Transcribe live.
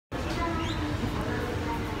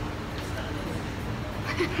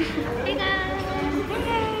Hey guys!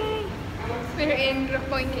 Hey! We're in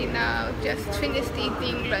Roppongi now, just finished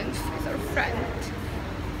eating lunch with our friend.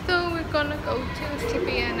 So we're gonna go to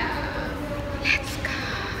Shibuya now. Let's go!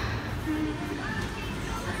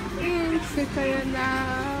 In Shibuya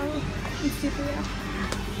now. In Shibuya.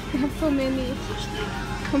 We have so many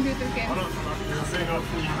computer games.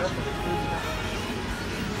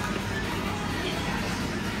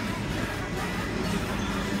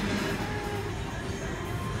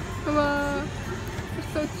 Wow,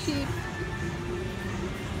 it's so cheap.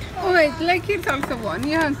 Oh wait, like here's also one.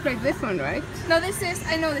 You haven't played this one, right? No, this is,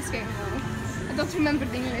 I know this game now. I don't remember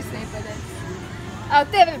the English name, but it's... Oh,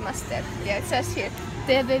 Devil Master. Yeah, it says here.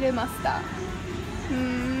 Devil Master.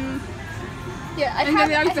 Yeah, and then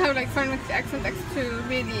they also have like Final Fantasy X and X2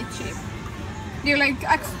 really cheap. They're like,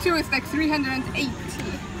 X2 is like 380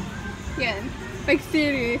 yen. Like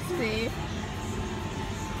seriously.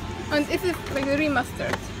 And is it like a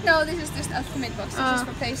remastered? No, this is just Ultimate Box. This is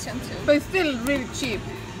for PlayStation 2. But it's still really cheap.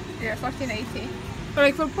 Yeah, 1480. But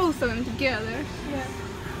like for both of them together. Yeah.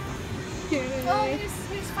 Okay. Oh,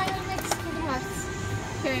 here's Final Mix for the Hearts.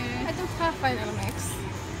 Okay. I don't have Final Mix.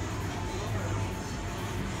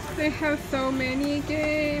 They have so many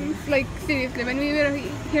games. Like seriously, when we were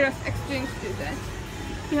here as exchange students,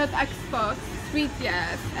 we had Xbox,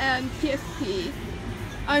 3DS and PSP.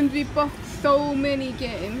 And we bought so many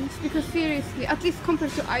games because seriously, at least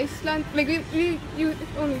compared to Iceland, like we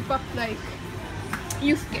only bought like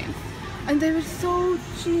used games, and they were so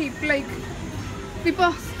cheap. Like we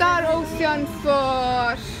bought Star Ocean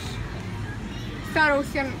for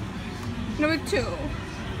number 2.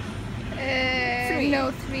 3.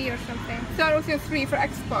 No, 3 or something. Star Ocean 3 for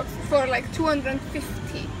Xbox for like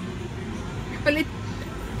 250. But it,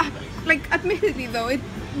 like admittedly though,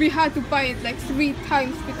 we had to buy it like 3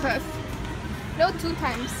 times because... No, 2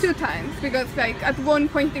 times. 2 times because like at one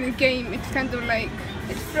point in the game it's kind of like...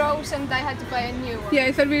 It froze and I had to buy a new one. Yeah,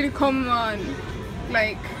 it's a really common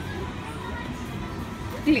like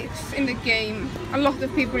glitch in the game. A lot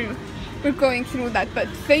of people were going through that, but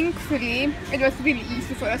thankfully it was really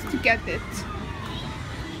easy for us to get it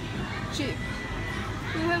cheap.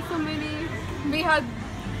 We have so many. We had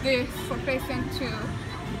this for PlayStation 2.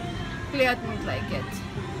 Leah didn't like it.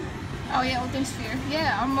 Oh yeah, Odin Sphere.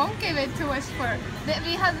 Yeah, our mom gave it to us for...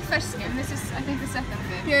 We had the first game, this is I think the second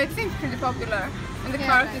game. Yeah, it seems pretty popular and the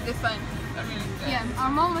character designs are really good. Yeah, our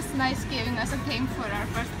mom was nice giving us a game for our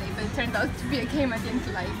birthday, but it turned out to be a game I didn't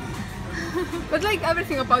like. But like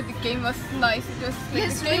everything about the game was nice. It was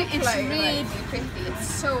like it's really pretty. It's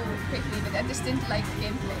so pretty, but I just didn't like the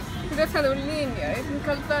gameplay. It was kind of linear, isn't it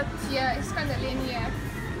called that? Yeah, it's kind of linear.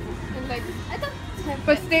 And like, I don't have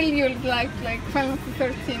But still you like Final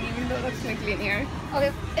Fantasy 13 even though that's like linear.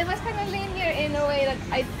 Okay, it was kind of linear in a way that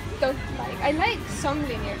I don't like. I like some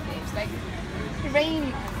linear games, like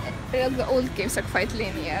Rain, the old games are quite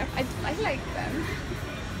linear. I like them.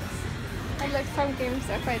 I like some games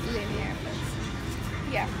that are quite linear, but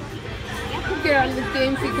yeah. Here are the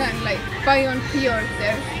games you can like buy on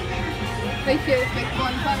pre-order. Like here is like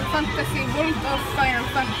one Final Fantasy, World of Final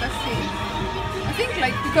Fantasy. I think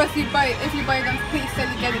like because if you buy it on pre-sale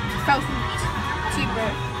you get it 1,000 cheaper.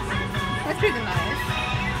 That's pretty nice.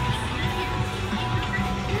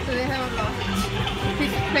 So they have a lot.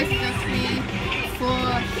 PlayStation 3, 4,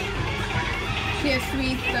 PS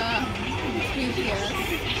Vita, 3DS.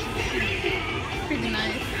 Pretty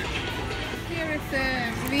nice. Here is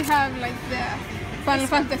we have like the Final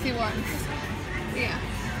Fantasy ones. Yeah.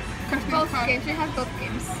 Both games, we have both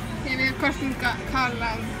games. Yeah, we have Karsten Karl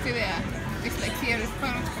and Sylvia. It's like series,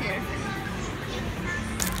 Final series.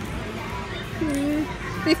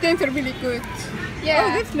 These games are really good. Yeah,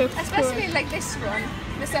 oh, this looks especially cool. like this one,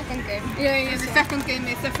 the second game. Yeah, the second game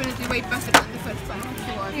is definitely way better than the first one.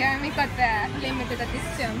 Yeah, and we got the limited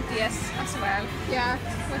edition DS as well. Yeah,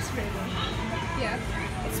 it was really good. Yeah,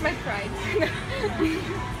 it's my pride.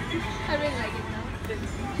 I really like it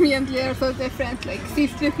now. Me and Leah are so different. Like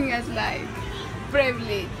she's looking at like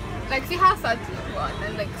Bravely, like she has that one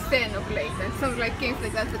and like Xenoblade and some like games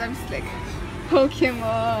like that. But I'm just like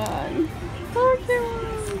Pokemon.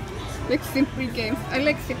 Like simple games. I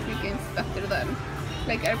like simple games better than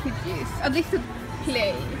like RPGs. At least to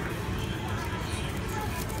play.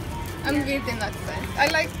 I'm weird in that sense. I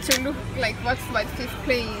like to look like watch my kids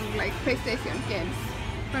playing like PlayStation games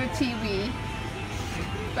on a TV.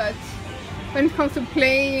 But when it comes to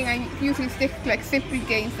playing, I usually stick to like simple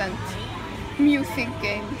games and music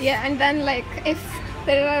games. Yeah, and then like if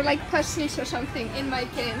there are like puzzles or something in my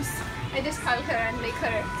games, I just call her and make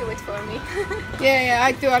her do it for me. Yeah,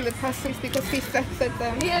 I do all the puzzles because he sucks at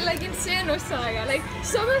them. Yeah, like in Saga, like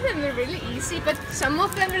some of them are really easy, but some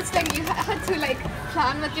of them it's like you had to like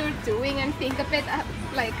plan what you were doing and think a bit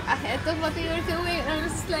like ahead of what you were doing. And I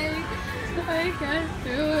was like, I can't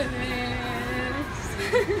do this.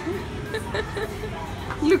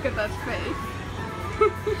 Look at that face.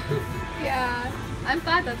 Yeah, I'm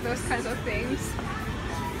bad at those kinds of things.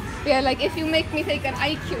 Yeah, like if you make me take an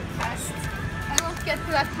IQ test, I won't get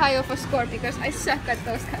that high of a score because I suck at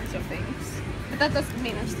those kinds of things. But that doesn't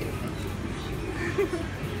mean I'm stupid.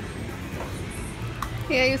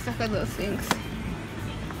 Yeah, you suck at those things.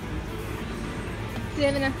 Do you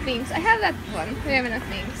have enough things? I have that one. Do you have enough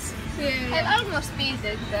things? Yeah. I've almost beat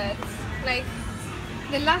it, but like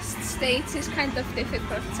the last stage is kind of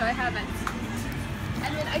difficult, so I haven't. I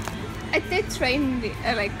mean, I did train,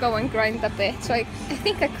 like go and grind a bit, so I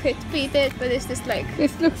think I could beat it, but it's just like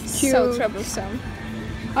This looks cute. so troublesome.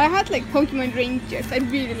 I had like Pokemon Rangers. I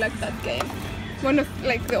really liked that game. One of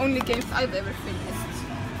like the only games I've ever finished.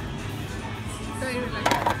 So I really like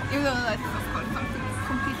that. Even though that's of course something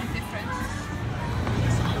completely different.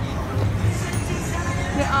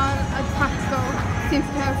 The attack though seems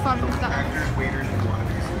to have fun with that. Waiters and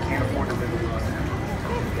monitors who can't afford to live alone.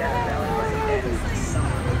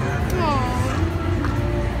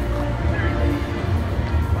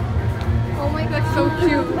 Oh my god, so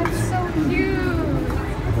cute. That's so cute.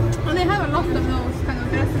 And they have a lot of those kind of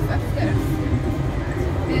dresses after.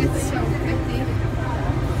 It's so pretty.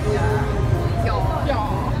 Yeah.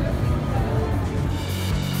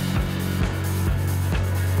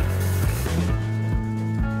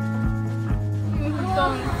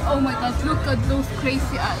 Oh my god, look at those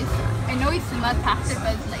crazy eyes. I know it's not after,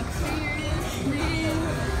 but like seriously.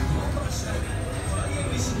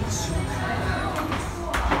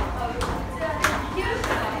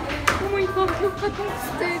 Oh my god, look at that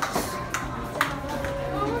stitch.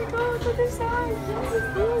 Oh my god, look at this eye.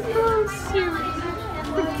 Oh so cute.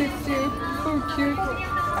 Look at this dude. So cute.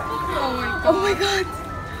 Oh my god. Oh my god.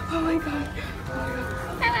 Oh my god.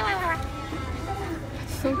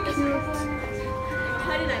 That's so cute.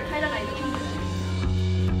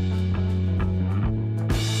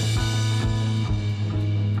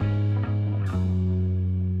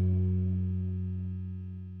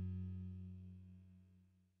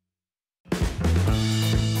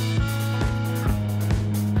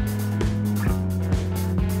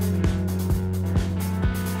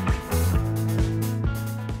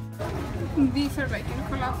 These are like in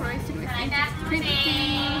collaboration with Pretty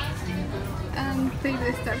and they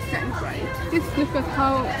will start shine bright. Just look at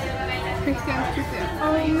how pretty and cute they are.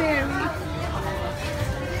 Oh Mary!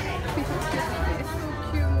 This is cute. It's so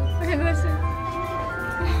cute. Okay, that's it.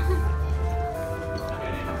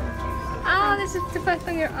 Oh, this is to put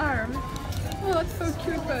on your arm. Oh, that's so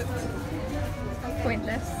cute, but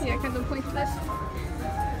Pointless. yeah, kind of pointless.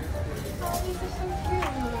 Oh, these are so cute.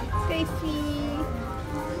 Daisy.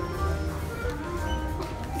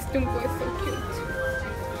 This Dumbo is so cute.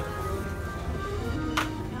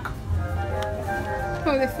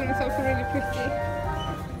 Oh, this one is also really pretty.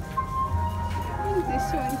 And this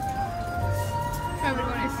one.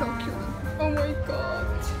 Everyone is so cute. Oh my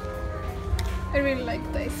god. I really like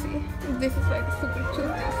Daisy. This is like super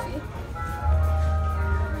cute Daisy.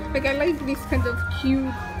 Like I like these kind of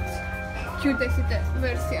cute Daisy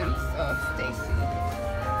versions of Daisy.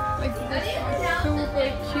 Like this one,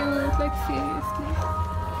 super cute, like seriously.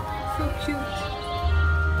 So cute.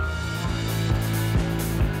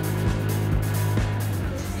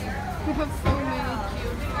 We have so many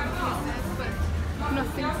cute pieces, but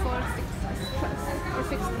nothing for 6 plus or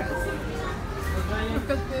 6 plus. Look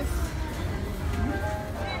at this.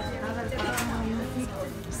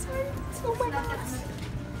 Oh my god.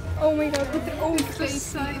 Oh my god, with the old face is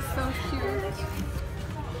so cute.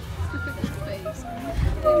 Look at this face.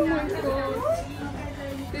 Oh my god.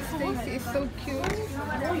 This Daisy is so cute.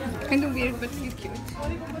 Kind of weird, but she's cute.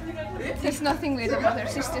 There's nothing weird about her,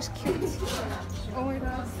 she's just cute. Oh my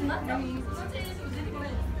god. Really.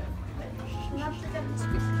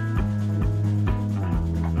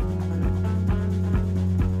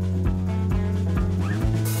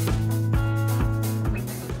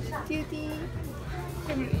 Cutie. I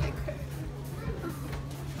really like her.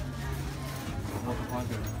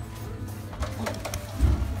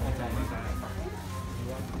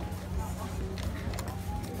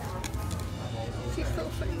 She's so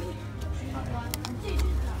funny.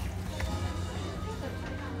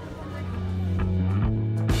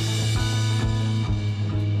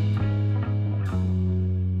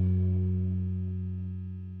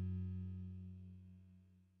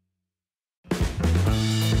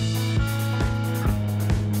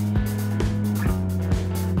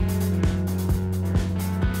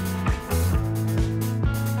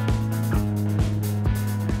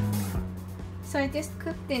 just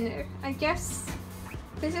cooked dinner. I guess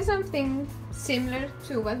this is something similar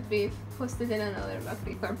to what we've posted in another vlog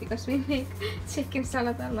before because we make chicken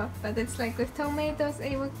salad a lot, but it's like with tomatoes,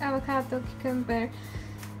 avocado, cucumber,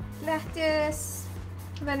 lettuce,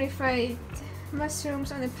 then we fried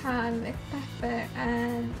mushrooms on the pan with pepper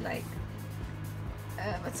and like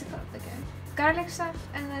what's it called again? Garlic sauce,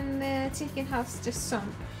 and then the chicken has just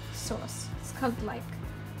some sauce. It's called like,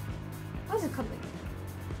 what's it called again?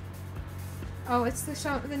 Oh, it's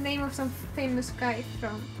the name of some famous guy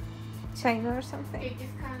from China or something.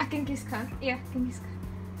 Genghis Khan. Yeah, Genghis Khan.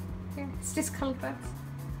 Yeah, it's just called that.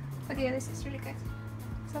 But yeah, this is really good.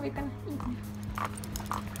 So we're gonna eat now.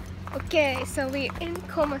 Okay, so we're in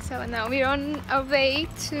Komasawa now. We're on our way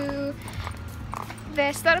to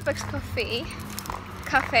the Starbucks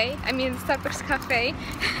Starbucks cafe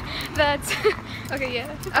that, okay, yeah,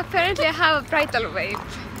 apparently I have a bridal wave,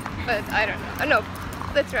 but I don't know. Oh no,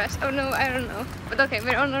 the dress. Oh no, I don't know. But okay,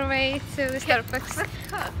 we're on our way to the Starbucks.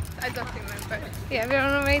 I don't remember. Yeah, we're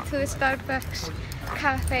on our way to the Starbucks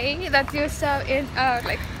cafe that you saw in our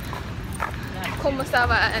like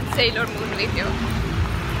Komasawa and Sailor Moon video.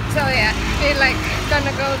 So yeah, we're like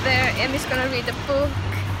gonna go there and he's gonna read a book.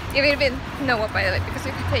 Yeah, we're with Noah by the way because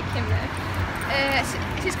we can take him there.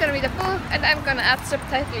 He's gonna read a book and I'm gonna add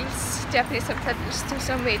subtitles, Japanese subtitles to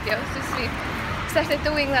some videos since we started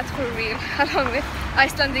doing that for real along with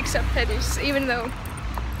Icelandic subtitles, even though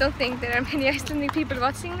I don't think there are many Icelandic people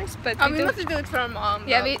watching this, but we want to do it for our mom.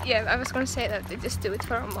 Yeah, I was gonna say that we just do it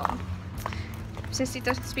for our mom since she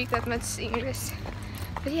doesn't speak that much English.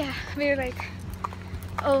 But yeah, we're like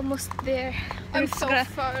almost there. I'm so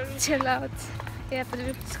far. Chill out. Yeah, but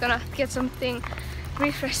we're just gonna get something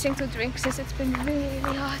refreshing to drink since it's been really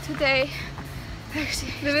hot today.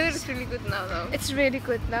 Actually, the weather is really good now though. It's really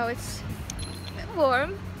good now. It's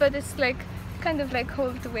warm, but it's like kind of like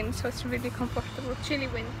cold wind, so it's really comfortable. Chilly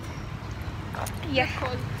wind. Yeah.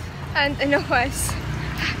 Cold. And Noah is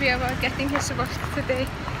happy about getting his work today.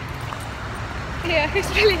 Yeah, he's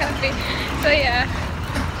really happy. So yeah,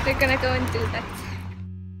 we're gonna go and do that.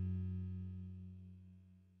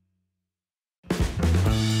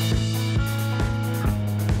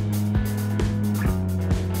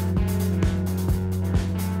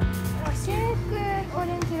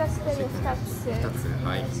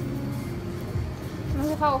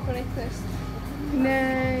 Måste få på det först.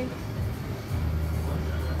 Nej.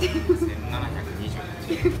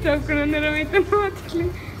 1720. Framkommer när de inte har till.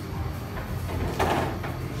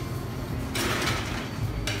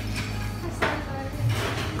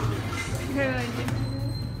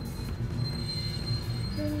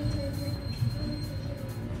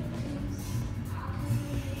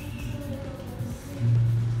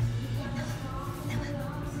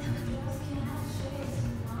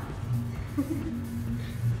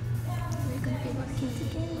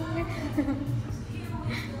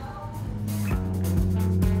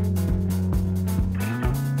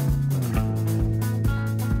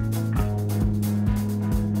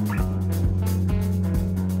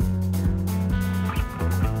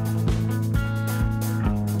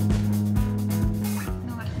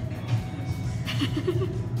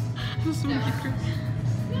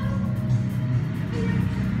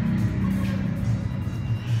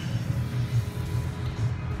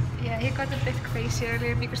 Yeah, he got a bit crazy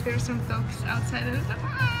earlier because there were some dogs outside and it was like,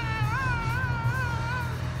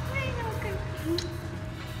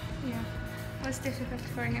 yeah, it was difficult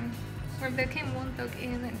for him. Well, there came one dog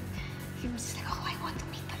in and he was just like, oh, I want to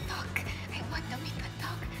meet that dog. I want to meet that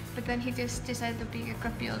dog. But then he just decided to be a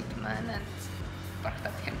grumpy old man and barked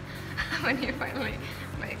at him when he finally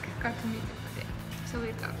like got to meet him. Yeah. So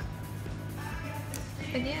we talked.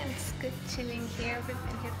 But yeah, it's good chilling here. We've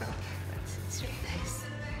been here for but it's really nice.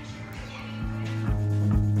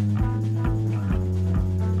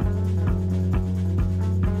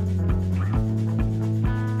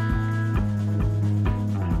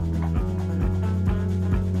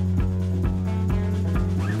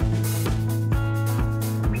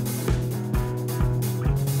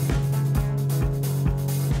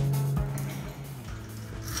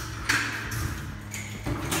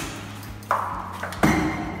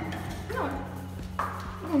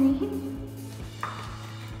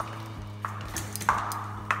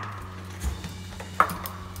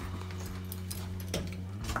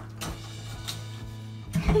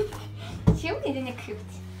 Show me the cute.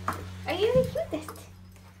 Are you the cutest?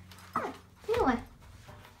 Noah.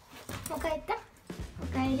 もう帰った？お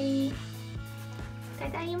かえり。た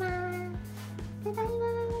だいま。ただいま。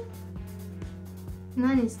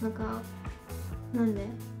何その顔？なんで？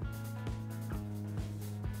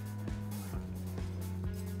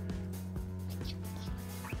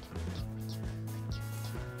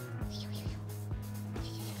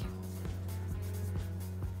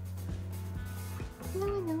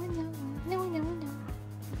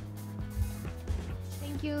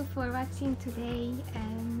 thank you for watching today,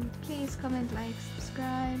 and please comment, like,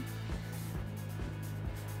 subscribe,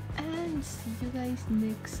 and see you guys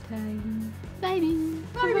next time. Bye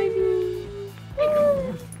bye. Bye bye.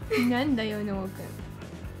 なんだよノアくん。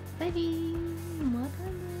バイビー。またね。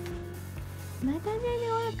またね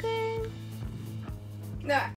ノアくん。な